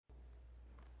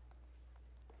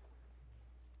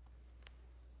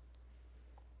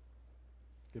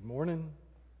Good morning.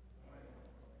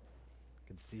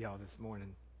 Good to see y'all this morning.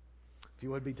 If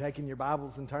you would be taking your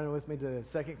Bibles and turning with me to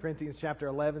 2 Corinthians chapter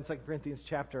 11. 2 Corinthians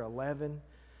chapter 11.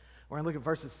 We're going to look at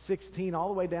verses 16 all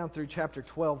the way down through chapter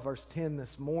 12, verse 10 this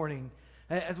morning.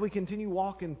 As we continue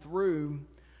walking through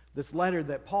this letter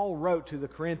that Paul wrote to the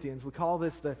Corinthians, we call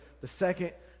this the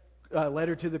second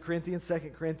letter to the Corinthians,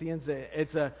 2 Corinthians.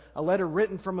 It's a letter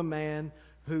written from a man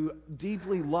who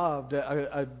deeply loved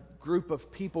a group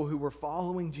of people who were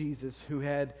following Jesus, who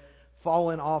had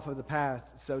fallen off of the path,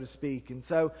 so to speak. And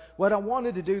so what I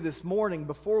wanted to do this morning,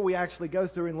 before we actually go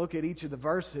through and look at each of the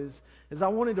verses, is I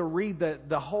wanted to read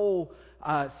the whole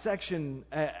section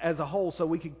as a whole so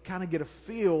we could kind of get a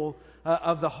feel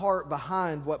of the heart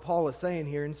behind what Paul is saying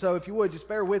here. And so if you would, just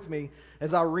bear with me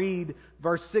as I read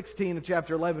verse 16 of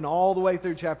chapter 11 all the way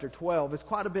through chapter 12. It's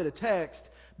quite a bit of text,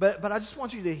 but I just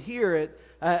want you to hear it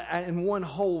in one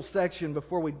whole section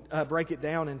before we break it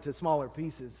down into smaller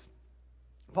pieces.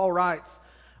 Paul writes,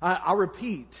 I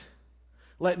repeat,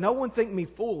 let no one think me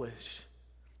foolish,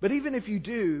 but even if you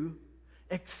do,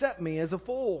 accept me as a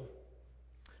fool,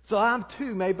 so I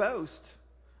too may boast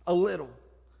a little.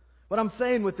 What I'm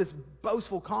saying with this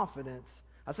boastful confidence,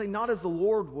 I say not as the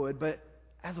Lord would, but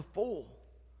as a fool.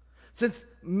 Since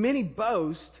many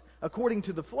boast according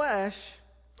to the flesh,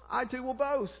 I too will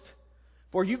boast.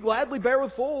 For you gladly bear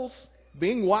with fools,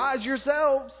 being wise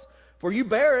yourselves. For you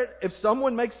bear it if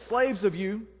someone makes slaves of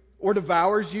you, or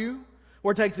devours you,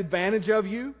 or takes advantage of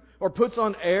you, or puts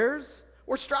on airs,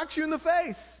 or strikes you in the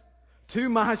face. To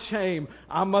my shame,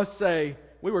 I must say,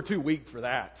 we were too weak for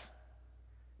that.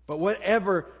 But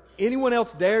whatever anyone else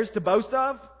dares to boast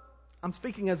of, I'm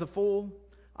speaking as a fool,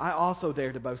 I also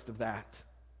dare to boast of that.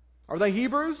 Are they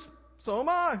Hebrews? So am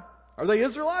I. Are they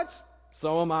Israelites?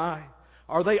 So am I.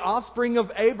 Are they offspring of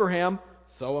Abraham?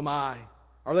 So am I.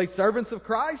 Are they servants of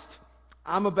Christ?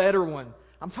 I'm a better one.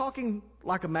 I'm talking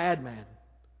like a madman,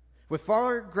 with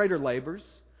far greater labors,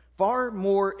 far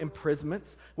more imprisonments,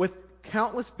 with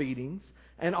countless beatings,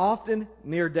 and often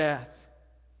near death.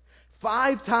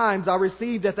 5 times I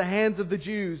received at the hands of the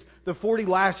Jews the 40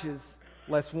 lashes,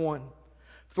 less one.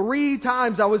 3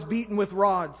 times I was beaten with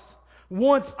rods.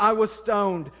 Once I was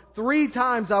stoned. 3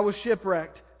 times I was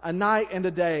shipwrecked. A night and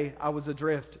a day I was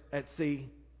adrift at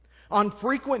sea. On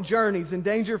frequent journeys, in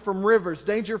danger from rivers,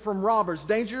 danger from robbers,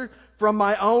 danger from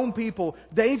my own people,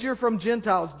 danger from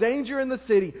Gentiles, danger in the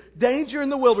city, danger in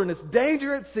the wilderness,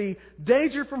 danger at sea,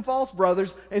 danger from false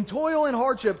brothers, and toil and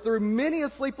hardship through many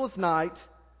a sleepless night,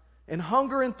 and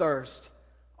hunger and thirst,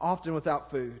 often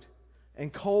without food,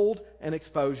 and cold and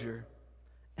exposure.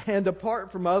 And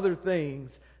apart from other things,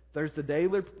 there's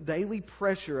the daily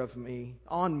pressure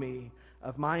on me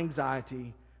of my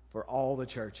anxiety for all the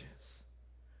churches.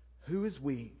 Who is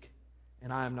weak,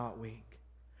 and I am not weak?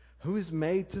 Who is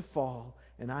made to fall,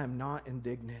 and I am not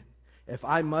indignant? If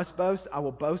I must boast, I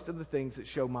will boast of the things that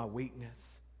show my weakness.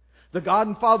 The God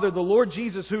and Father, the Lord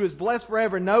Jesus, who is blessed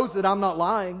forever, knows that I'm not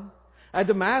lying. At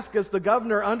Damascus, the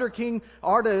governor under King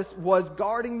Artaxerxes was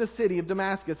guarding the city of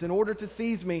Damascus in order to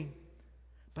seize me.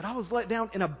 But I was let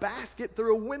down in a basket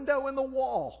through a window in the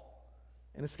wall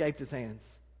and escaped his hands.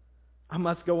 I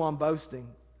must go on boasting,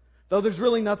 though there's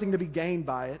really nothing to be gained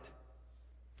by it.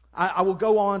 I will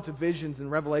go on to visions and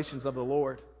revelations of the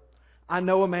Lord. I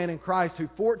know a man in Christ who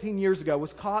 14 years ago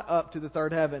was caught up to the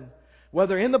third heaven.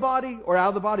 Whether in the body or out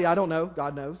of the body, I don't know.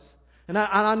 God knows. And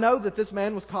I know that this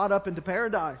man was caught up into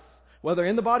paradise. Whether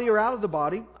in the body or out of the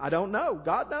body, I don't know.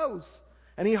 God knows.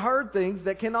 And he heard things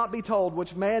that cannot be told,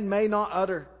 which man may not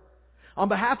utter. On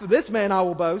behalf of this man I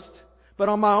will boast, but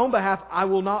on my own behalf I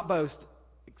will not boast,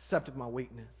 except of my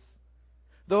weakness.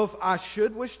 Though if I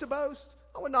should wish to boast,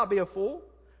 I would not be a fool,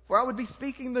 for I would be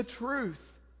speaking the truth.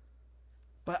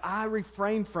 But I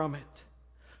refrain from it,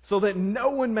 so that no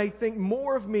one may think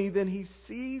more of me than he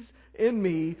sees in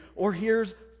me or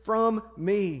hears from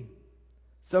me.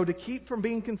 So to keep from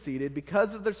being conceited,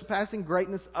 because of the surpassing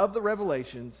greatness of the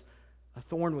revelations, a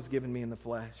thorn was given me in the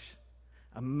flesh,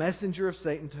 a messenger of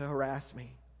Satan to harass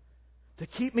me, to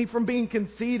keep me from being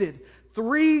conceited.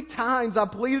 3 times I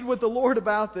pleaded with the Lord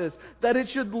about this, that it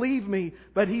should leave me.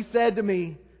 But He said to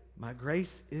me, my grace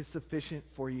is sufficient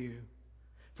for you,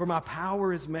 for my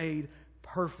power is made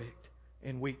perfect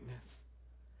in weakness.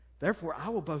 Therefore I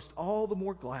will boast all the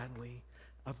more gladly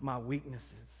of my weaknesses,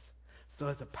 so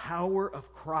that the power of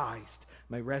Christ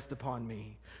may rest upon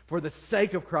me. For the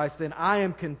sake of Christ, then, I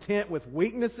am content with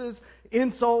weaknesses,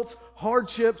 insults,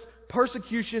 hardships,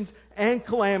 persecutions, and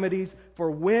calamities. For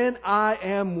when I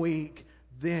am weak,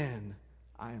 then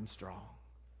I am strong.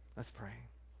 Let's pray.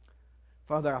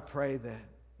 Father, I pray that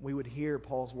we would hear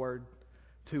Paul's word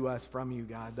to us from you,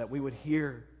 God, that we would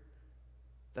hear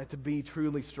that to be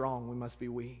truly strong, we must be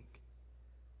weak.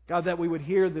 God, that we would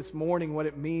hear this morning what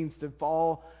it means to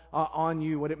fall on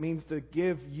You, what it means to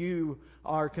give You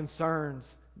our concerns.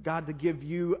 God, to give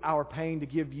You our pain, to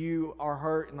give You our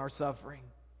hurt and our suffering.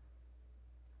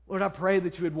 Lord, I pray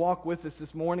that You would walk with us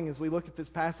this morning as we look at this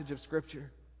passage of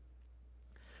Scripture.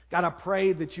 God, I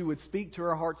pray that You would speak to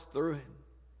our hearts through it.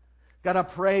 God, I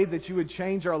pray that You would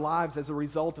change our lives as a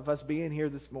result of us being here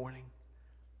this morning.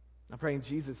 I pray in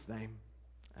Jesus' name.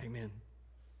 Amen.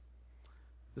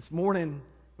 This morning,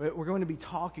 we're going to be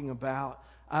talking about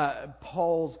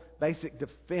Paul's basic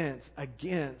defense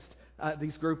against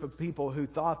these group of people who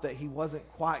thought that he wasn't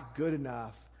quite good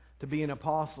enough to be an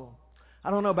apostle. I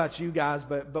don't know about you guys,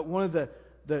 but one of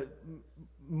the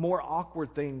more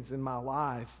awkward things in my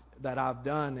life that I've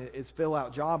done is fill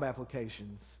out job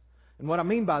applications. And what I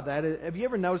mean by that is, have you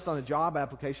ever noticed on a job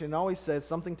application, it always says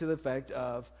something to the effect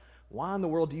of, why in the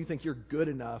world do you think you're good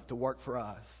enough to work for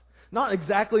us? Not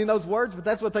exactly in those words, but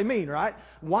that's what they mean, right?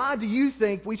 Why do you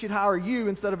think we should hire you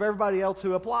instead of everybody else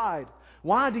who applied?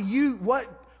 What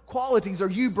qualities are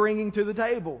you bringing to the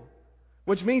table?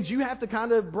 Which means you have to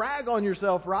kind of brag on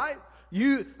yourself, right?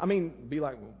 Be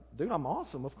like, well, dude, I'm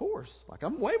awesome, of course. Like,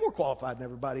 I'm way more qualified than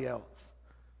everybody else.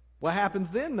 What happens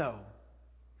then, though?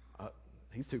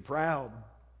 He's too proud.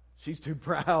 She's too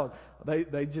proud.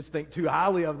 They just think too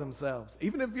highly of themselves.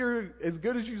 Even if you're as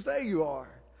good as you say you are.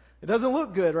 It doesn't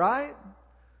look good, right?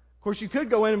 Of course, you could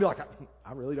go in and be like,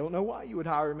 I really don't know why you would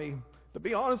hire me. To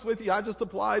be honest with you, I just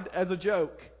applied as a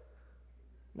joke.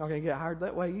 You're not going to get hired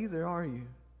that way either, are you?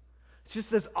 It's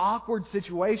just this awkward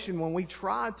situation when we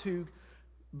try to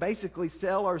basically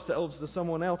sell ourselves to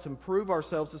someone else and prove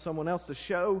ourselves to someone else to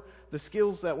show the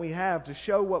skills that we have, to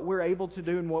show what we're able to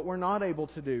do and what we're not able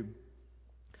to do.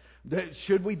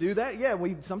 Should we do that? Yeah,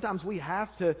 sometimes we have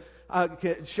to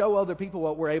show other people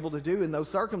what we're able to do in those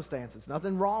circumstances.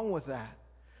 Nothing wrong with that.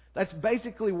 That's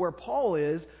basically where Paul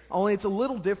is, only it's a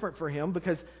little different for him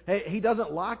because he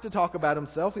doesn't like to talk about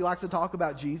himself. He likes to talk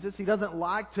about Jesus. He doesn't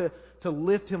like to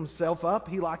lift himself up.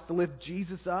 He likes to lift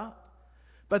Jesus up.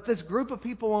 But this group of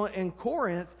people in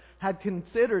Corinth had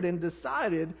considered and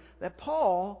decided that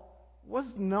Paul was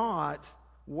not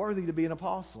worthy to be an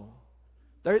apostle.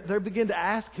 They begin to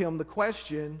ask him the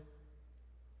question,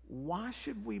 why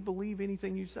should we believe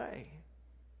anything you say?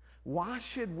 Why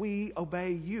should we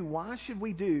obey you? Why should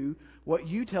we do what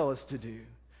you tell us to do?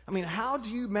 I mean, how do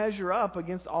you measure up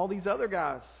against all these other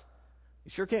guys?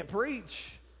 You sure can't preach.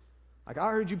 Like, I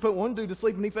heard you put one dude to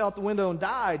sleep and he fell out the window and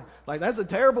died. Like, that's a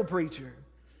terrible preacher.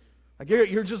 Like,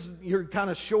 you're kind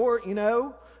of short, you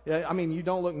know. I mean, you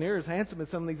don't look near as handsome as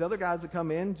some of these other guys that come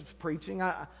in just preaching.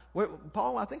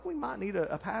 Paul, I think we might need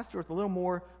a pastor with a little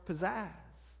more pizzazz.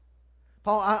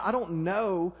 Paul, I don't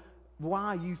know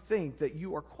why you think that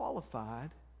you are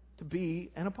qualified to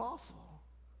be an apostle.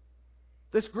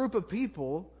 This group of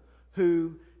people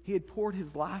who he had poured his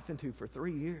life into for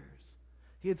 3 years.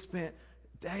 He had spent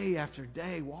day after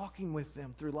day walking with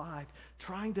them through life,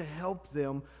 trying to help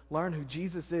them learn who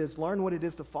Jesus is, learn what it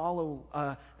is to follow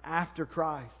after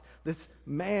Christ. This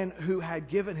man who had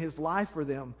given his life for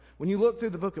them. When you look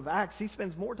through the book of Acts, he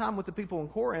spends more time with the people in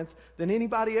Corinth than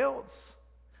anybody else.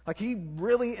 Like, he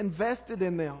really invested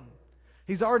in them.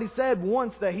 He's already said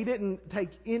once that he didn't take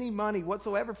any money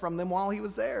whatsoever from them while he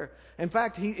was there. In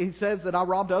fact, he says that I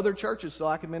robbed other churches so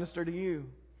I could minister to you.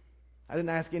 I didn't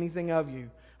ask anything of you.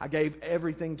 I gave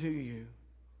everything to you.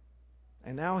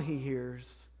 And now he hears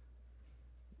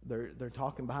they're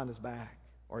talking behind his back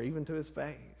or even to his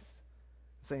face,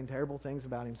 saying terrible things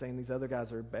about him, saying these other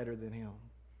guys are better than him.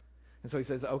 And so he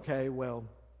says, okay, well,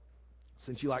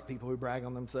 since you like people who brag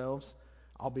on themselves,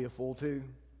 I'll be a fool too.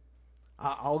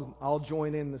 I'll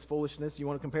join in this foolishness. You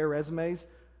want to compare resumes?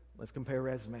 Let's compare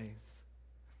resumes.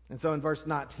 And so in verse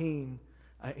 19,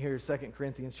 here 2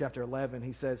 Corinthians chapter 11,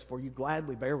 he says, for you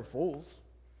gladly bear with fools,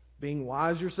 being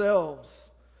wise yourselves.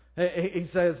 He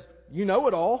says, you know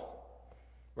it all,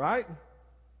 right?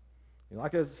 You're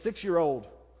like a 6-year-old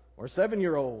or a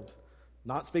 7-year-old.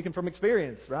 Not speaking from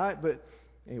experience, right? But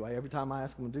anyway, every time I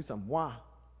ask them to do something, why?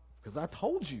 Because I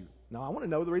told you. No, I want to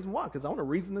know the reason why, because I want to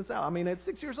reason this out. I mean, at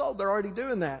 6 years old, they're already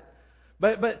doing that.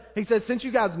 But he says, since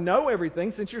you guys know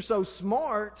everything, since you're so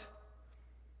smart,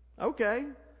 okay.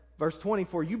 Verse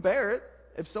 24, you bear it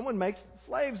if someone makes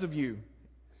slaves of you,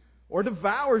 or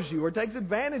devours you, or takes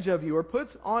advantage of you, or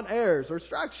puts on airs, or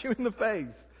strikes you in the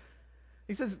face.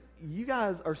 He says, you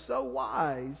guys are so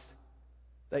wise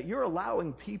that you're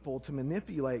allowing people to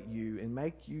manipulate you and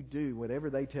make you do whatever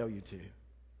they tell you to.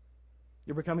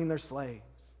 You're becoming their slaves.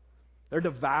 They're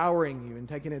devouring you and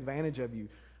taking advantage of you.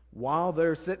 While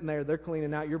they're sitting there, they're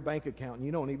cleaning out your bank account and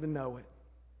you don't even know it.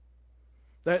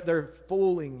 That they're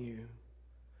fooling you.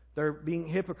 They're being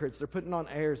hypocrites. They're putting on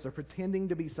airs. They're pretending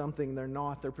to be something they're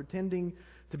not. They're pretending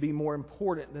to be more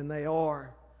important than they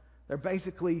are. They're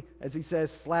basically, as he says,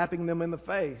 slapping them in the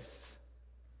face.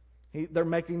 They're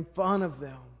making fun of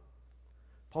them.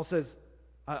 Paul says,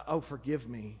 oh, forgive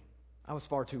me. I was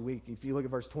far too weak. If you look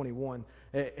at verse 21,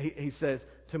 he says,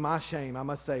 to my shame, I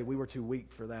must say, we were too weak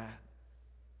for that.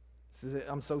 He says,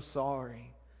 I'm so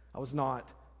sorry. I was not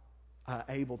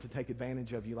able to take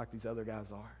advantage of you like these other guys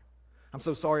are. I'm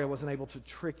so sorry I wasn't able to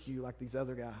trick you like these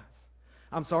other guys.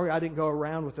 I'm sorry I didn't go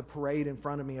around with a parade in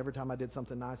front of me every time I did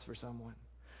something nice for someone.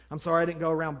 I'm sorry I didn't go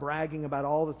around bragging about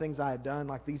all the things I had done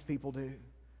like these people do.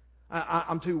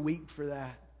 I'm too weak for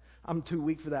that. I'm too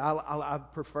weak for that. I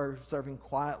prefer serving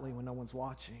quietly when no one's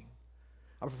watching.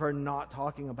 I prefer not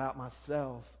talking about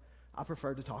myself. I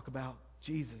prefer to talk about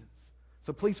Jesus.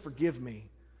 So please forgive me.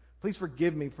 Please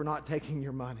forgive me for not taking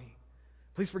your money.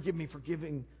 Please forgive me for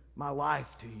giving my life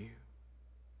to you.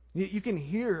 You can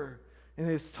hear in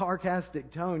his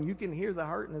sarcastic tone, you can hear the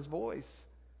hurt in his voice.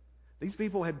 These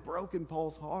people had broken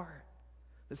Paul's heart.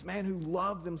 This man who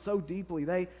loved them so deeply,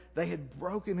 they had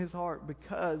broken his heart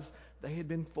because they had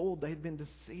been fooled. They had been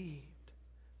deceived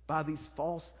by these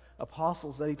false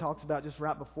apostles that he talks about just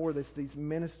right before this, these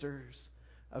ministers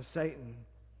of Satan.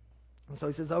 And so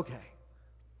he says, okay.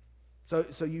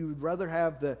 So you would rather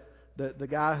have the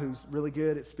guy who's really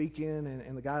good at speaking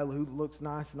and the guy who looks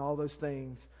nice and all those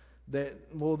things.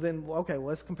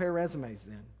 Let's compare resumes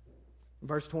then.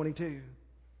 Verse 22.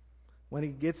 When he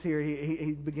gets here,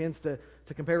 he begins to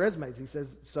compare resumes. He says,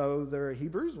 so they're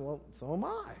Hebrews? Well, so am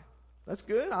I. That's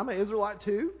good. I'm an Israelite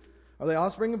too. Are they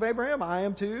offspring of Abraham? I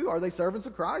am too. Are they servants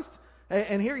of Christ?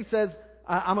 And here he says,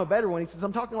 I'm a better one. He says,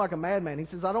 I'm talking like a madman. He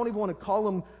says, I don't even want to call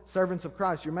them servants of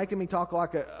Christ. You're making me talk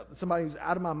like somebody who's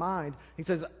out of my mind. He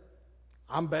says,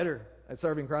 I'm better at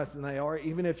serving Christ than they are,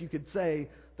 even if you could say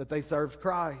that they served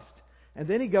Christ. And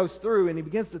then he goes through and he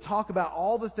begins to talk about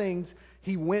all the things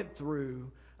he went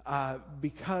through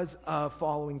because of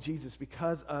following Jesus,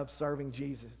 because of serving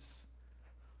Jesus.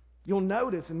 You'll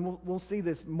notice, and we'll see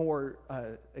this more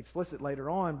explicit later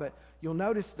on, but you'll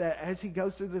notice that as he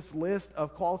goes through this list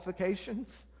of qualifications,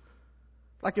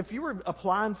 like if you were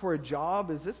applying for a job,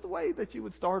 is this the way that you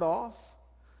would start off?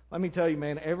 Let me tell you,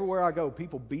 man, everywhere I go,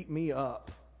 people beat me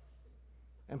up.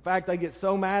 In fact, they get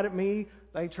so mad at me,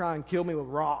 they try and kill me with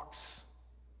rocks.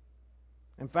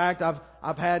 In fact,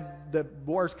 I've had the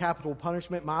worst capital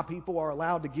punishment my people are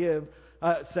allowed to give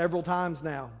several times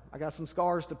now. I got some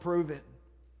scars to prove it.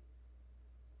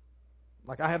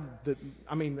 Like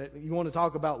you want to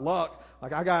talk about luck.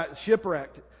 Like I got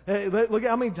shipwrecked. Hey, look at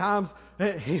how many times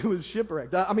he was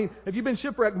shipwrecked. I mean, if you've been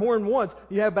shipwrecked more than once,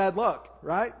 you have bad luck,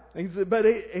 right? But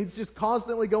it's just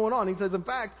constantly going on. He says, in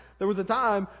fact, there was a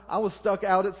time I was stuck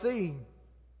out at sea.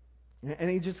 And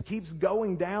he just keeps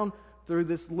going down through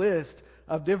this list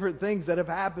of different things that have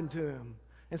happened to him.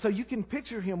 And so you can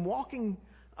picture him walking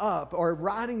up or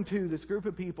writing to this group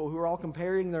of people who are all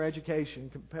comparing their education,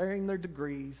 comparing their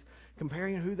degrees,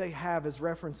 comparing who they have as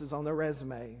references on their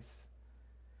resumes.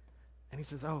 And he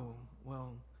says, oh,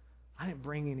 well, I didn't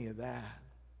bring any of that.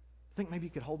 I think maybe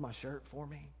you could hold my shirt for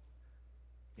me.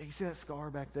 Yeah, you see that scar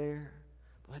back there?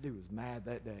 Well, that dude was mad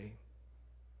that day.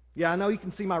 Yeah, I know you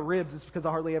can see my ribs. It's because I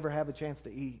hardly ever have a chance to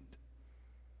eat.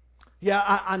 Yeah,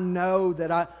 I know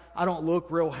that I don't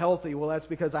look real healthy. Well, that's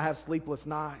because I have sleepless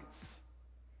nights.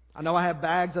 I know I have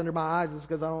bags under my eyes. It's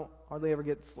because I don't hardly ever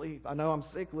get sleep. I know I'm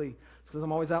sickly. It's because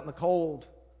I'm always out in the cold,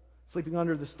 sleeping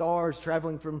under the stars,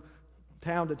 traveling from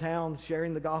town to town,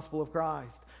 sharing the gospel of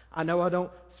Christ. I know I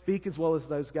don't speak as well as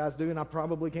those guys do, and I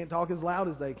probably can't talk as loud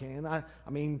as they can. I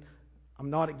mean,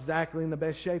 I'm not exactly in the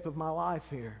best shape of my life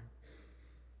here.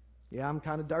 Yeah, I'm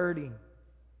kind of dirty.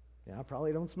 Yeah, I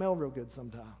probably don't smell real good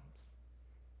sometimes.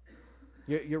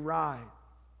 You're right.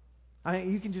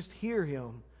 You can just hear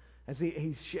him as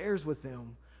he shares with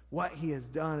them what he has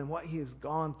done and what he has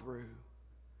gone through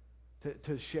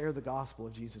to share the gospel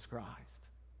of Jesus Christ.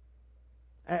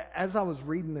 As I was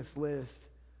reading this list,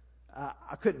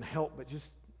 I couldn't help but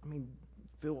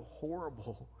feel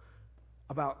horrible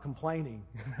about complaining.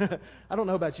 I don't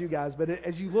know about you guys, but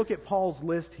as you look at Paul's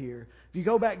list here, if you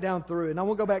go back down through, and I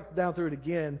won't go back down through it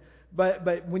again,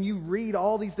 but when you read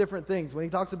all these different things, when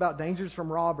he talks about dangers from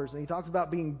robbers, and he talks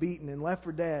about being beaten and left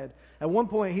for dead, at one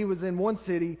point he was in one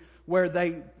city where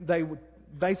they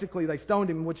stoned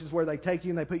him, which is where they take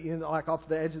you and they put you in like off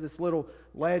the edge of this little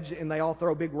ledge, and they all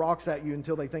throw big rocks at you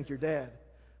until they think you're dead.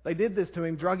 They did this to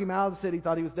him, drug him out of the city,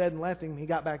 thought he was dead and left him. He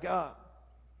got back up.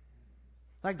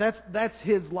 Like that's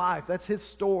his life. That's his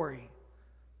story.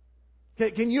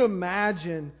 Can you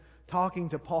imagine talking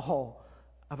to Paul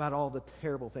about all the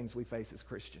terrible things we face as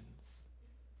Christians.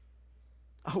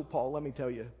 Oh, Paul, let me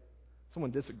tell you,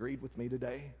 someone disagreed with me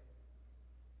today.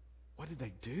 What did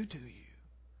they do to you?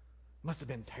 Must have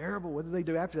been terrible. What did they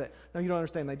do after that? No, you don't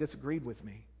understand. They disagreed with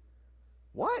me.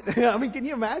 What? I mean, can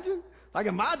you imagine? Like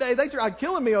in my day, they tried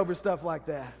killing me over stuff like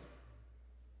that.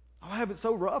 Oh, I have it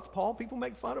so rough, Paul. People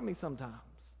make fun of me sometimes.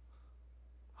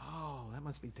 Oh, that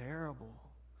must be terrible.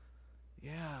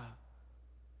 Yeah.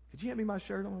 Could you hand me my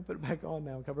shirt? I'm going to put it back on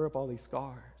now and cover up all these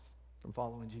scars from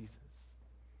following Jesus.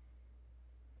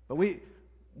 But we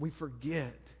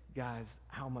forget, guys,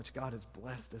 how much God has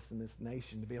blessed us in this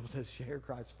nation to be able to share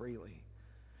Christ freely,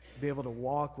 to be able to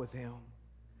walk with Him.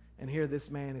 And here this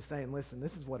man is saying, listen,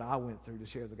 this is what I went through to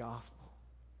share the gospel.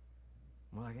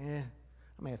 I'm like, I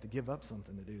may have to give up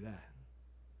something to do that.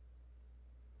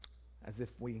 As if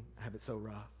we have it so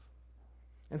rough.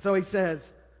 And so he says,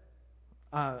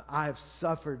 I have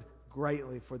suffered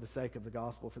greatly for the sake of the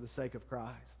gospel, for the sake of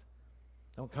Christ.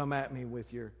 Don't come at me with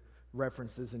your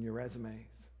references and your resumes.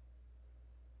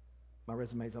 My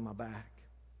resume's on my back.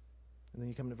 And then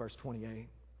you come to verse 28. He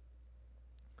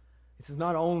says,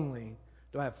 not only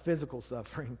do I have physical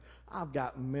suffering, I've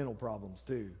got mental problems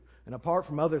too. And apart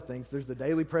from other things, there's the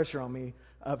daily pressure on me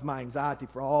of my anxiety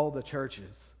for all the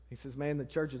churches. He says, man, the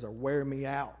churches are wearing me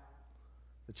out.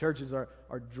 The churches are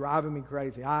driving me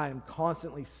crazy. I am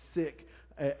constantly sick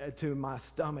to my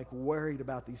stomach, worried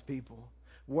about these people,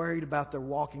 worried about their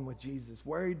walking with Jesus,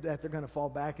 worried that they're going to fall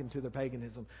back into their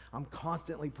paganism. I'm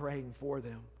constantly praying for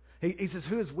them. He says,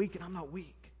 who is weak and I'm not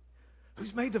weak?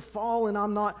 Who's made to fall and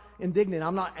I'm not indignant?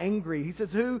 I'm not angry. He says,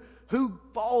 who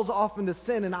falls off into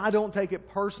sin and I don't take it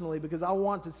personally because I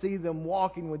want to see them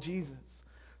walking with Jesus.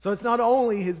 So it's not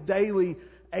only his daily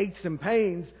aches and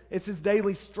pains, it's his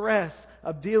daily stress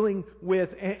of dealing with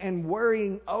and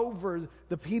worrying over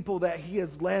the people that he has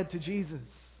led to Jesus.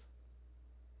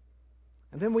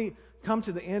 And then we come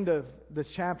to the end of this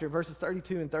chapter, verses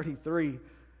 32 and 33.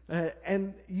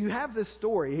 And you have this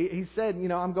story. He said,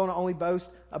 I'm going to only boast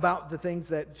about the things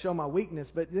that show my weakness.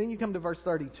 But then you come to verse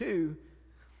 32,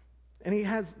 and he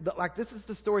has, this is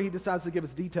the story he decides to give us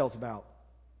details about.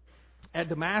 At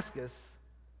Damascus,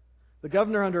 the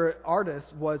governor under Artas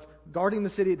was guarding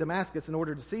the city of Damascus in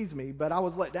order to seize me, but I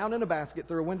was let down in a basket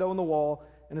through a window in the wall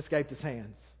and escaped his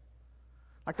hands.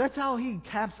 That's how he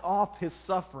caps off his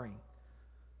suffering.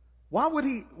 Why would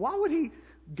he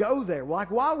go there?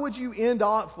 Why would you end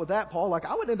off with that, Paul?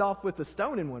 I would end off with the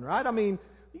stoning one, right? I mean,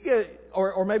 you get,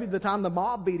 or maybe the time the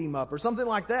mob beat him up or something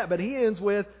like that. But he ends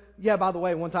with, by the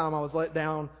way, one time I was let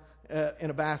down in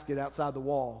a basket outside the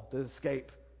wall to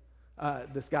escape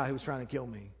this guy who was trying to kill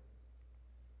me.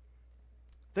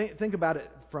 Think about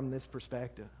it from this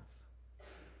perspective.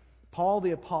 Paul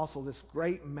the Apostle, this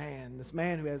great man, this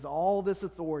man who has all this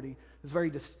authority, this very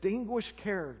distinguished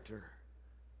character,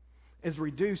 is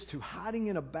reduced to hiding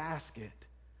in a basket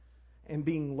and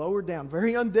being lowered down,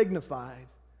 very undignified,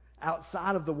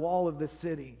 outside of the wall of this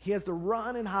city. He has to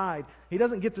run and hide. He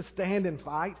doesn't get to stand and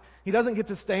fight. He doesn't get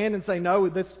to stand and say,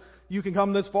 no, you can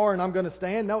come this far and I'm going to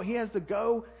stand. No, he has to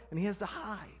go and he has to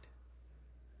hide.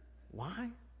 Why?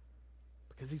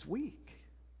 Because he's weak.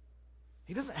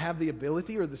 He doesn't have the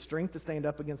ability or the strength to stand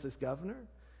up against this governor.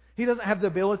 He doesn't have the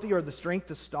ability or the strength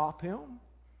to stop him.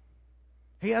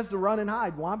 He has to run and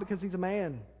hide. Why? Because he's a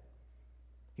man.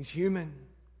 He's human.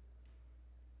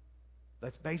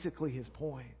 That's basically his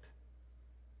point.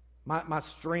 My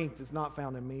strength is not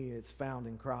found in me, it's found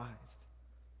in Christ.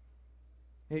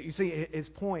 You see, his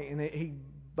point, and he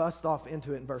busts off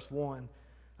into it in verse 1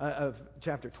 of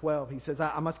chapter 12. He says,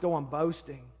 I must go on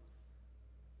boasting,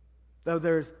 though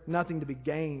there's nothing to be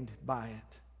gained by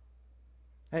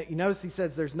it. You notice he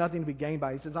says there's nothing to be gained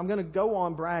by it. He says, I'm going to go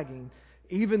on bragging,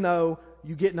 even though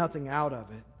you get nothing out of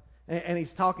it. And he's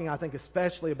talking, I think,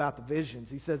 especially about the visions.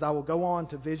 He says, I will go on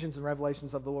to visions and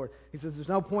revelations of the Lord. He says, there's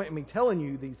no point in me telling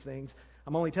you these things.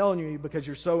 I'm only telling you because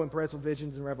you're so impressed with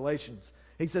visions and revelations.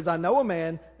 He says, I know a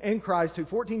man in Christ who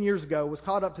 14 years ago was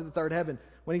caught up to the third heaven.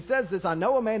 When he says this, I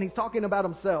know a man, he's talking about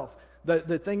himself.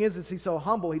 The thing is he's so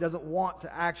humble, he doesn't want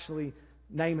to actually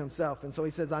name himself. And so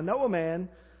he says, I know a man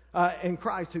in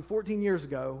Christ who 14 years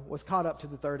ago was caught up to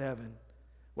the third heaven.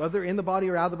 Whether in the body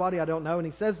or out of the body, I don't know.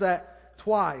 And he says that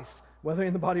twice. Whether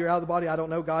in the body or out of the body, I don't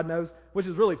know. God knows. Which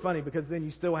is really funny because then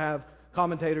you still have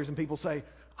commentators and people say,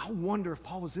 I wonder if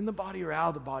Paul was in the body or out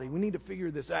of the body. We need to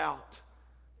figure this out.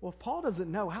 Well, if Paul doesn't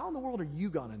know, how in the world are you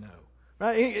going to know?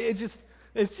 Right? It's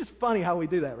just funny how we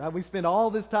do that, right? We spend all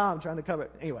this time trying to cover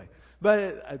it. Anyway,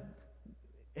 but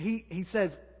he says,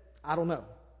 I don't know.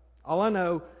 All I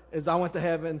know is I went to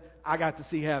heaven. I got to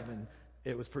see heaven.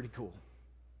 It was pretty cool.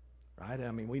 Right?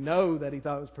 I mean, we know that he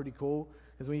thought it was pretty cool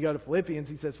Because when you go to Philippians,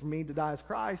 he says, for me to die is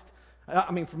Christ.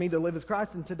 For me to live is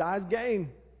Christ and to die is gain.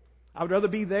 I would rather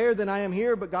be there than I am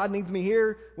here, but God needs me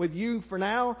here with you for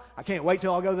now. I can't wait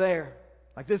till I'll go there.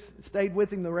 Like this stayed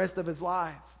with him the rest of his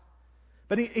life.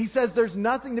 But he says there's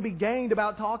nothing to be gained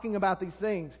about talking about these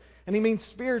things. And he means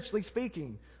spiritually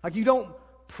speaking. Like you don't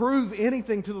prove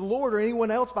anything to the Lord or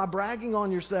anyone else by bragging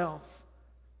on yourself.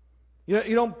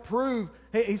 You don't prove.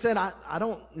 He said, I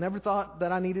never thought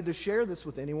that I needed to share this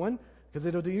with anyone because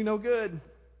it'll do you no good.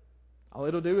 All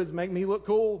it'll do is make me look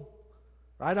cool.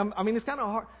 Right? It's kind of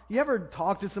hard. You ever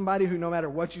talk to somebody who no matter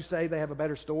what you say, they have a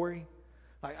better story?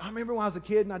 Like, I remember when I was a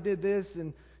kid and I did this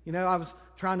and, I was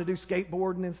trying to do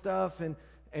skateboarding and stuff and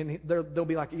they'll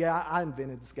be like, yeah, I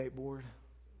invented the skateboard.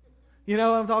 You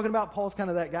know what I'm talking about? Paul's kind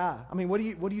of that guy. What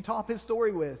do you top his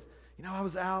story with? I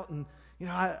was out and,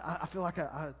 I feel like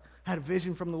I had a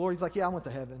vision from the Lord. He's like, yeah, I went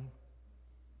to heaven.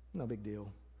 No big deal.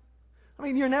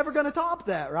 You're never going to top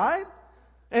that, right?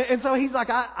 And so he's like,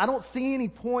 I don't see any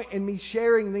point in me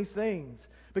sharing these things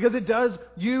because it does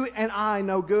you and I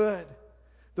no good.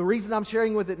 The reason I'm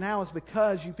sharing with it now is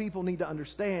because you people need to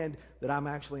understand that I'm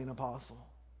actually an apostle.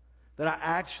 That I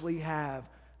actually have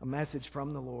a message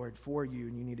from the Lord for you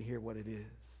and you need to hear what it is.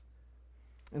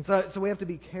 And so we have to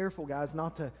be careful, guys,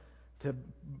 not to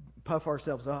puff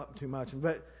ourselves up too much.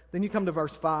 But then you come to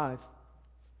verse 5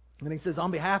 and he says,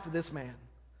 on behalf of this man,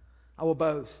 I will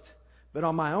boast. But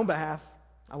on my own behalf,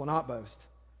 I will not boast,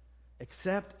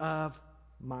 except of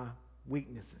my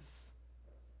weaknesses.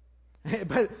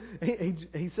 But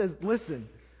he says, listen,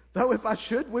 though if I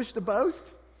should wish to boast,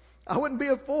 I wouldn't be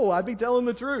a fool. I'd be telling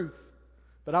the truth.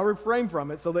 But I refrain from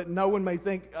it so that no one may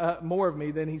think more of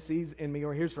me than he sees in me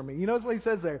or hears from me. You notice what he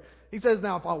says there? He says,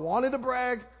 now if I wanted to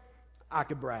brag, I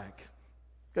could brag.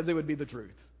 Because it would be the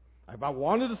truth. If I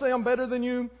wanted to say I'm better than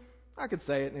you, I could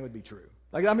say it and it would be true.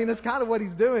 That's kind of what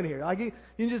he's doing here.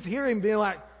 You just hear him being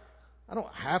like, I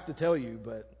don't have to tell you,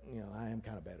 but, I am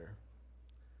kind of better.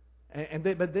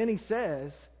 But then he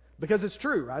says, because it's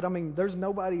true, right? There's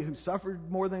nobody who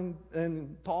suffered more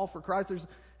than Paul for Christ.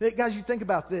 Guys, you think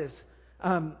about this.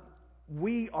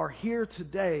 We are here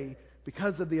today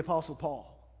because of the Apostle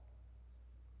Paul.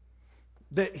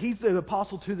 That he's the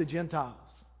apostle to the Gentiles.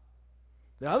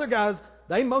 The other guys,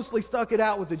 they mostly stuck it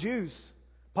out with the Jews.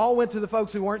 Paul went to the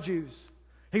folks who weren't Jews.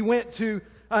 He went to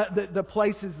the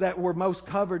places that were most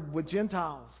covered with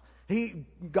Gentiles.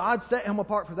 God set him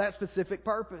apart for that specific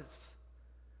purpose.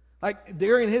 Like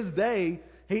during his day,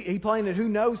 he planted who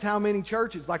knows how many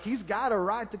churches. Like he's got a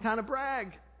right to kind of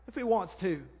brag if he wants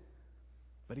to.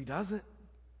 But he doesn't.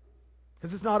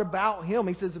 Because it's not about him.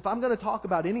 He says, if I'm going to talk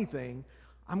about anything,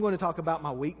 I'm going to talk about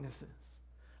my weaknesses.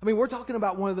 We're talking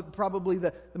about one of probably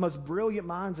the most brilliant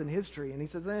minds in history. And he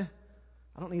says,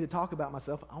 I don't need to talk about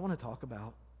myself. I want to talk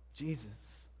about Jesus.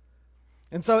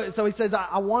 And so he says,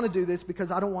 I want to do this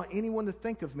because I don't want anyone to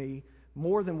think of me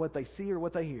more than what they see or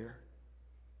what they hear.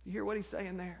 You hear what he's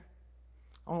saying there?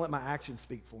 I want to let my actions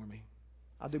speak for me.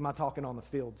 I'll do my talking on the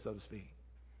field, so to speak.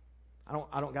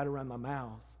 I don't got to run my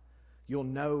mouth. You'll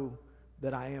know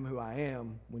that I am who I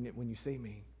am when you see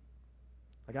me.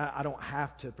 I don't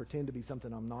have to pretend to be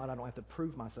something I'm not. I don't have to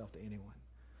prove myself to anyone.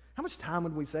 How much time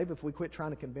would we save if we quit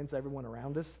trying to convince everyone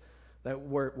around us that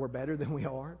we're better than we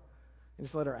are and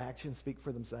just let our actions speak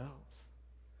for themselves?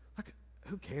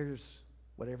 Who cares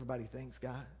what everybody thinks,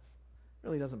 guys? It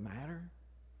really doesn't matter.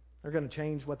 They're going to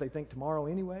change what they think tomorrow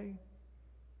anyway.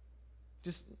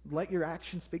 Just let your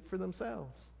actions speak for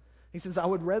themselves. He says, I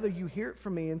would rather you hear it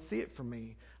from me and see it from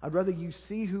me. I'd rather you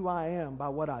see who I am by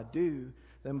what I do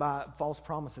than by false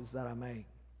promises that I make.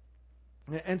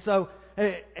 And so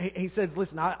he says,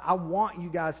 listen, I want you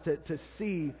guys to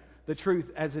see the truth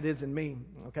as it is in me.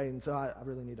 Okay, and so I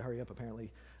really need to hurry up apparently.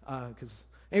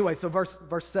 Anyway, so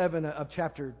verse 7 of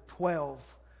chapter 12,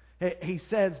 he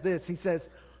says this. He says,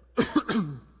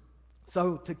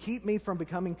 so to keep me from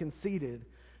becoming conceited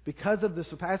because of the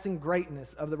surpassing greatness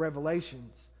of the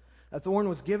revelations, a thorn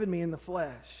was given me in the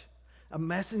flesh, a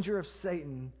messenger of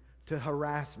Satan to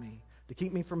harass me, to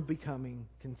keep me from becoming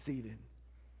conceited.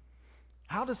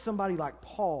 How does somebody like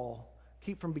Paul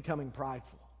keep from becoming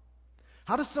prideful?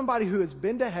 How does somebody who has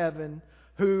been to heaven,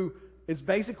 who is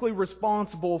basically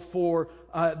responsible for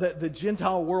the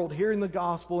Gentile world hearing the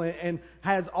gospel and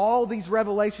has all these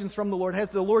revelations from the Lord, has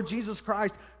the Lord Jesus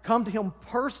Christ come to him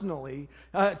personally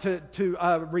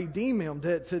to redeem him,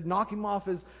 to knock him off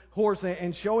his horse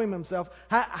and show him himself,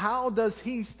 how does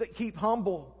he keep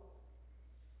humble?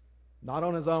 Not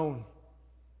on his own.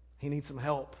 He needs some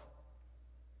help.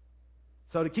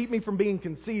 So to keep me from being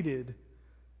conceited,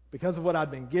 because of what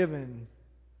I'd been given,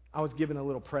 I was given a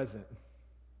little present.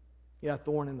 Yeah, a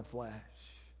thorn in the flesh.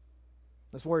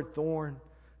 This word thorn,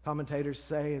 commentators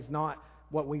say, is not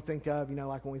what we think of,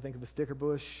 like when we think of a sticker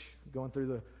bush going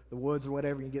through the woods or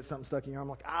whatever, and you get something stuck in your arm,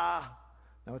 like, ah!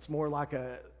 No, it's more like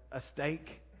a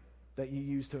stake that you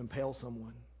use to impale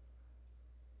someone.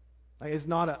 Like, it's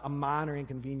not a minor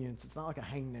inconvenience. It's not like a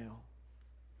hangnail.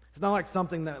 It's not like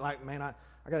something that, like, man, I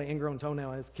got an ingrown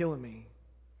toenail and it's killing me.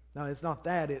 No, it's not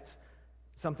that. It's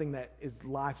something that is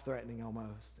life-threatening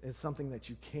almost. It's something that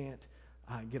you can't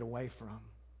get away from.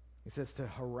 He says to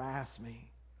harass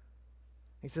me.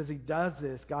 He says he does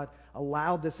this. God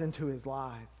allowed this into his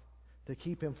life to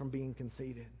keep him from being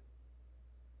conceited,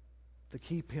 to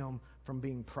keep him from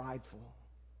being prideful.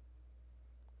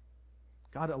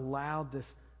 God allowed this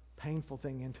painful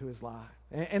thing into his life.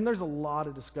 And there's a lot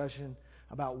of discussion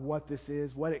about what this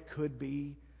is, what it could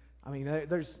be.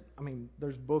 There's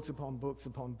books upon books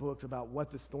upon books about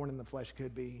what this thorn in the flesh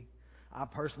could be. I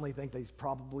personally think that he's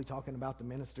probably talking about the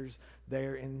ministers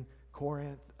there in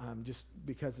Corinth, just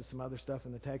because of some other stuff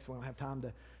in the text. We don't have time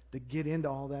to get into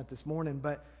all that this morning.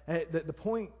 But the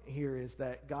point here is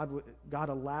that God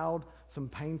allowed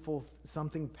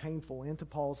something painful into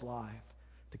Paul's life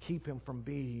to keep him from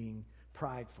being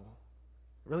prideful.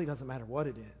 It really doesn't matter what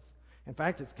it is. In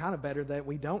fact, it's kind of better that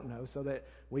we don't know, so that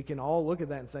we can all look at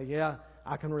that and say, yeah,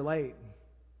 I can relate.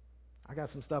 I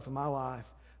got some stuff in my life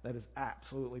that is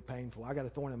absolutely painful. I got a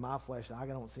thorn in my flesh that I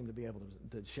don't seem to be able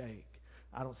to shake.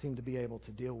 I don't seem to be able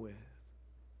to deal with.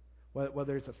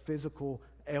 Whether it's a physical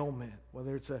ailment,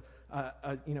 whether it's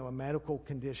a medical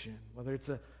condition, whether it's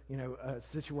a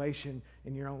situation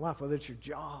in your own life, whether it's your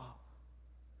job,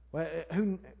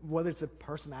 whether it's a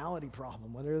personality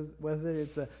problem, whether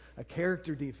it's a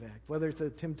character defect, whether it's a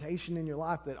temptation in your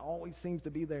life that always seems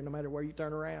to be there no matter where you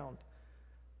turn around.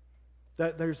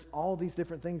 That there's all these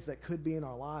different things that could be in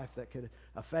our life that could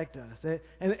affect us.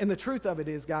 And the truth of it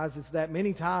is, guys, is that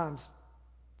many times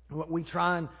we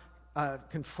try and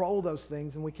control those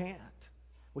things, and we can't.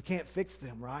 We can't fix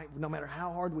them, right? No matter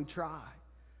how hard we try.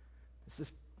 It's this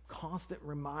constant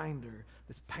reminder,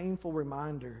 this painful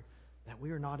reminder that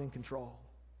we are not in control,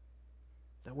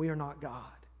 that we are not God,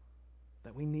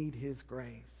 that we need His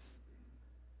grace.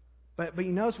 But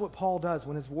you notice what Paul does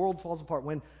when his world falls apart,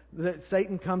 when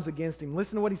Satan comes against him.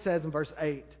 Listen to what he says in verse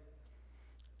 8.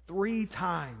 3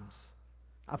 times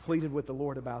I pleaded with the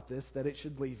Lord about this, that it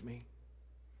should leave me.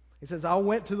 He says, I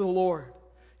went to the Lord.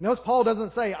 You notice Paul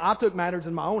doesn't say, I took matters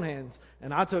in my own hands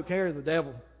and I took care of the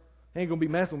devil. He ain't going to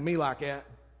be messing with me like that.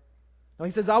 No,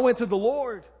 he says, I went to the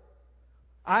Lord.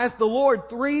 I asked the Lord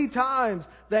 3 times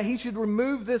that He should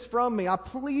remove this from me. I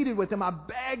pleaded with Him. I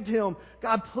begged Him,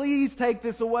 God, please take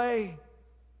this away.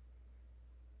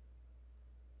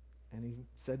 And He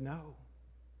said no.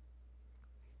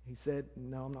 He said,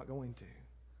 no, I'm not going to.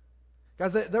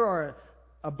 Guys, there are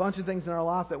a bunch of things in our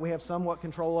life that we have somewhat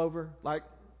control over, like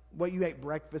what you ate for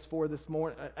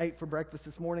breakfast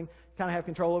this morning. You kind of have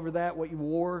control over that. What you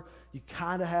wore, you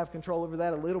kind of have control over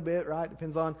that a little bit, right?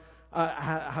 Depends on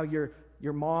how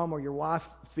your mom or your wife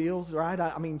feels, right?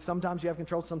 I mean, sometimes you have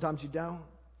control, sometimes you don't.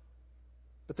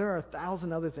 But there are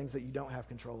 1,000 other things that you don't have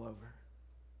control over.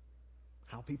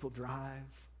 How people drive,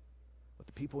 what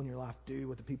the people in your life do,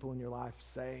 what the people in your life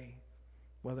say,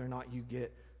 whether or not you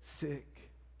get sick.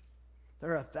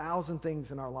 There are 1,000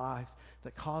 things in our life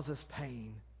that cause us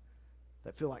pain,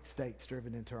 that feel like stakes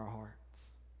driven into our hearts.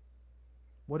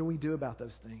 What do we do about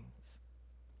those things?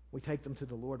 We take them to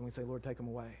the Lord and we say, Lord, take them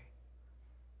away.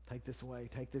 Take this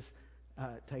away. Take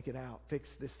it out. Fix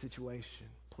this situation,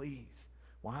 please.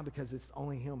 Why? Because it's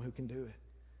only Him who can do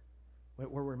it.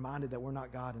 We're reminded that we're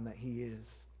not God and that He is.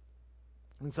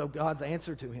 And so God's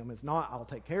answer to him is not, I'll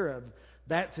take care of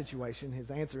that situation. His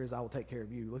answer is, I will take care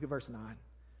of you. Look at verse 9.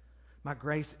 My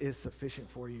grace is sufficient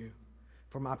for you,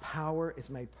 for my power is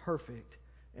made perfect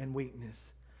in weakness.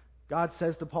 God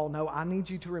says to Paul, no, I need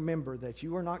you to remember that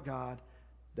you are not God,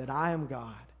 that I am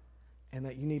God, and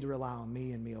that you need to rely on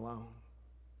me and me alone.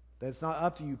 That it's not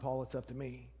up to you, Paul, it's up to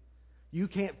me. You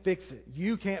can't fix it.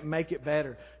 You can't make it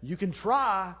better. You can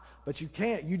try, but you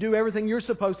can't. You do everything you're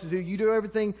supposed to do. You do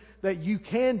everything that you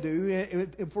can do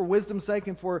for wisdom's sake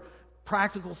and for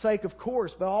practical sake, of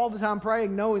course, but all the time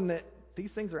praying, knowing that these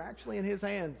things are actually in His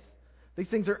hands. These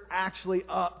things are actually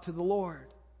up to the Lord.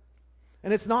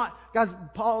 And it's not, guys,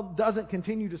 Paul doesn't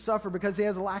continue to suffer because he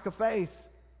has a lack of faith.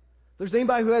 If there's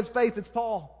anybody who has faith, it's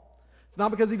Paul. It's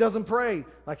not because he doesn't pray.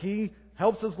 Like he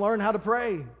helps us learn how to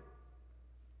pray.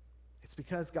 It's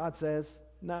because God says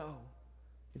no.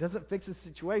 He doesn't fix the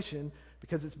situation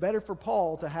because it's better for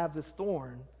Paul to have this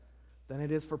thorn than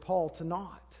it is for Paul to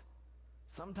not.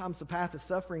 Sometimes the path of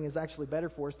suffering is actually better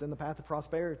for us than the path of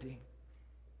prosperity.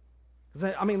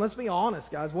 I mean, let's be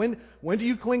honest, guys. When do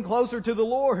you cling closer to the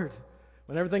Lord?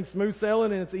 When everything's smooth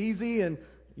sailing and it's easy and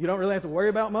you don't really have to worry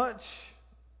about much?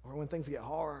 Or when things get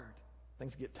hard,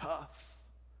 things get tough?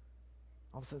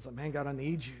 All of a sudden it's like, man, God, I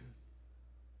need you.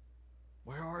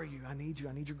 Where are you? I need you.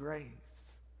 I need your grace.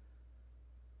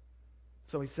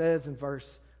 So he says in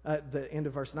the end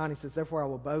of verse 9, he says, therefore I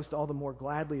will boast all the more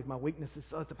gladly of my weaknesses,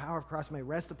 so that the power of Christ may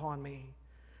rest upon me.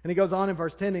 And he goes on in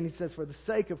verse 10 and he says, for the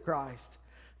sake of Christ,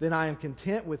 then I am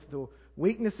content with the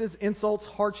weaknesses, insults,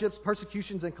 hardships,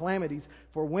 persecutions, and calamities.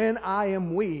 For when I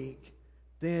am weak,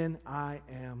 then I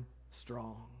am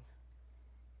strong.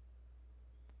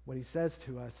 What he says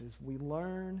to us is we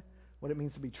learn what it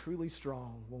means to be truly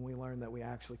strong when we learn that we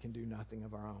actually can do nothing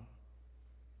of our own.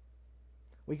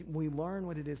 We learn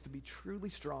what it is to be truly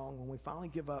strong when we finally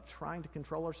give up trying to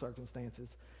control our circumstances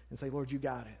and say, Lord, you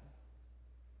got it.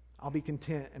 I'll be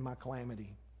content in my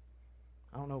calamity.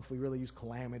 I don't know if we really use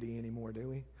calamity anymore, do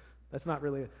we? That's not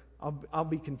really... I'll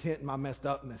be content in my messed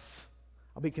upness.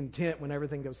 I'll be content when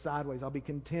everything goes sideways. I'll be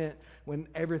content when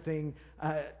everything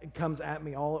comes at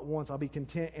me all at once. I'll be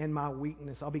content in my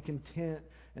weakness. I'll be content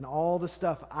in all the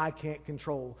stuff I can't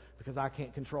control because I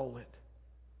can't control it.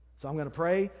 So I'm going to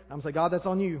pray. I'm going to say, God, that's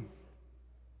on you.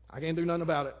 I can't do nothing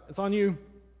about it. It's on you.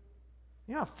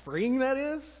 You know how freeing that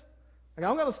is? Like,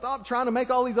 I'm going to stop trying to make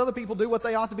all these other people do what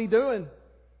they ought to be doing.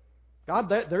 God,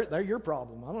 they're your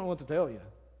problem. I don't know what to tell you.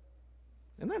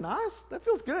 Isn't that nice? That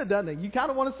feels good, doesn't it? You kind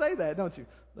of want to say that, don't you?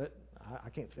 I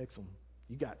can't fix them.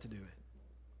 You got to do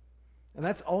it. And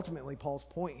that's ultimately Paul's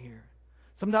point here.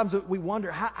 Sometimes we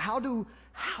wonder, how do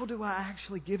I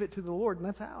actually give it to the Lord? And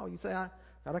that's how. You say,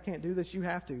 God, I can't do this. You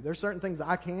have to. There's certain things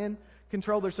I can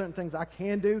control. There's certain things I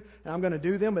can do, and I'm going to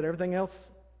do them, but everything else,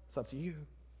 it's up to you.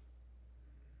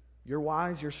 You're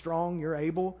wise. You're strong. You're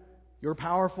able. You're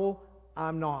powerful.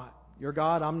 I'm not. You're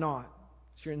God. I'm not.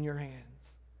 It's in your hands.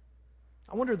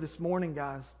 I wonder this morning,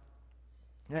 guys,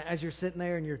 as you're sitting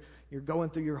there and you're going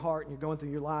through your heart and you're going through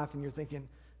your life and you're thinking,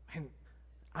 man,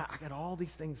 I got all these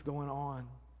things going on.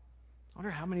 I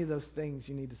wonder how many of those things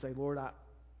you need to say, Lord, I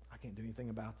can't do anything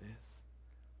about this.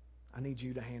 I need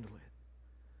you to handle it.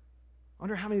 I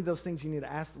wonder how many of those things you need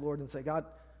to ask the Lord and say, God,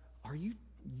 are you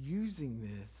using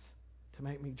this to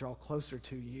make me draw closer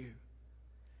to you?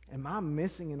 Am I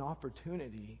missing an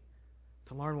opportunity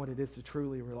to learn what it is to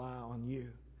truly rely on you?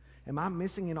 Am I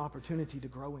missing an opportunity to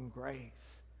grow in grace,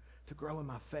 to grow in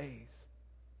my faith?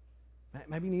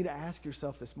 Maybe you need to ask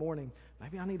yourself this morning,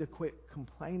 maybe I need to quit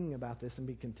complaining about this and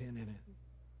be content in it.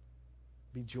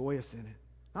 Be joyous in it.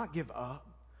 Not give up.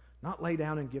 Not lay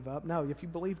down and give up. No, if you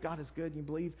believe God is good and you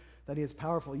believe that He is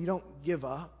powerful, you don't give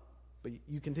up, but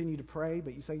you continue to pray,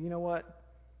 but you say, you know what?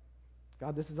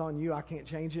 God, this is on you. I can't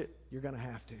change it. You're going to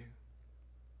have to.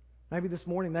 Maybe this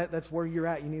morning that's where you're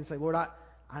at. You need to say, Lord,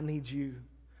 I need you.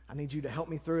 I need you to help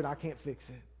me through it. I can't fix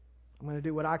it. I'm going to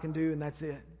do what I can do, and that's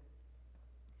it.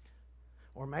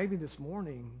 Or maybe this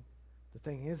morning, the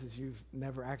thing is you've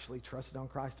never actually trusted on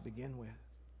Christ to begin with.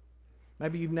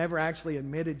 Maybe you've never actually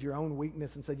admitted your own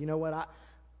weakness and said, you know what,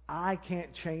 I can't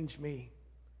change me.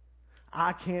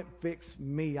 I can't fix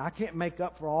me. I can't make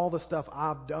up for all the stuff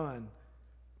I've done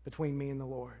between me and the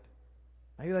Lord.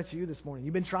 Maybe that's you this morning.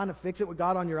 You've been trying to fix it with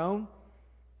God on your own.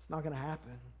 It's not going to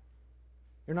happen.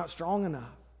 You're not strong enough.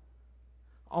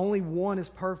 Only one is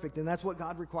perfect, and that's what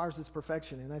God requires is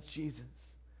perfection, and that's Jesus.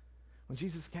 When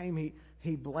Jesus came,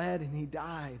 He bled and He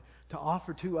died to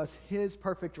offer to us His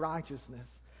perfect righteousness.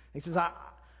 He says,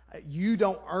 you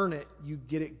don't earn it, you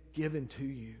get it given to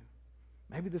you.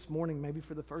 Maybe this morning, maybe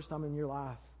for the first time in your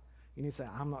life, you need to say,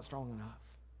 I'm not strong enough.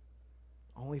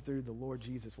 Only through the Lord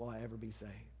Jesus will I ever be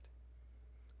saved.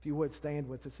 If you would stand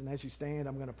with us, and as you stand,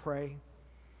 I'm going to pray.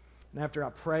 And after I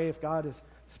pray, if God is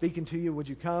speaking to you, would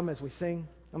you come as we sing?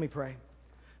 Let me pray.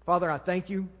 Father, I thank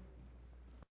you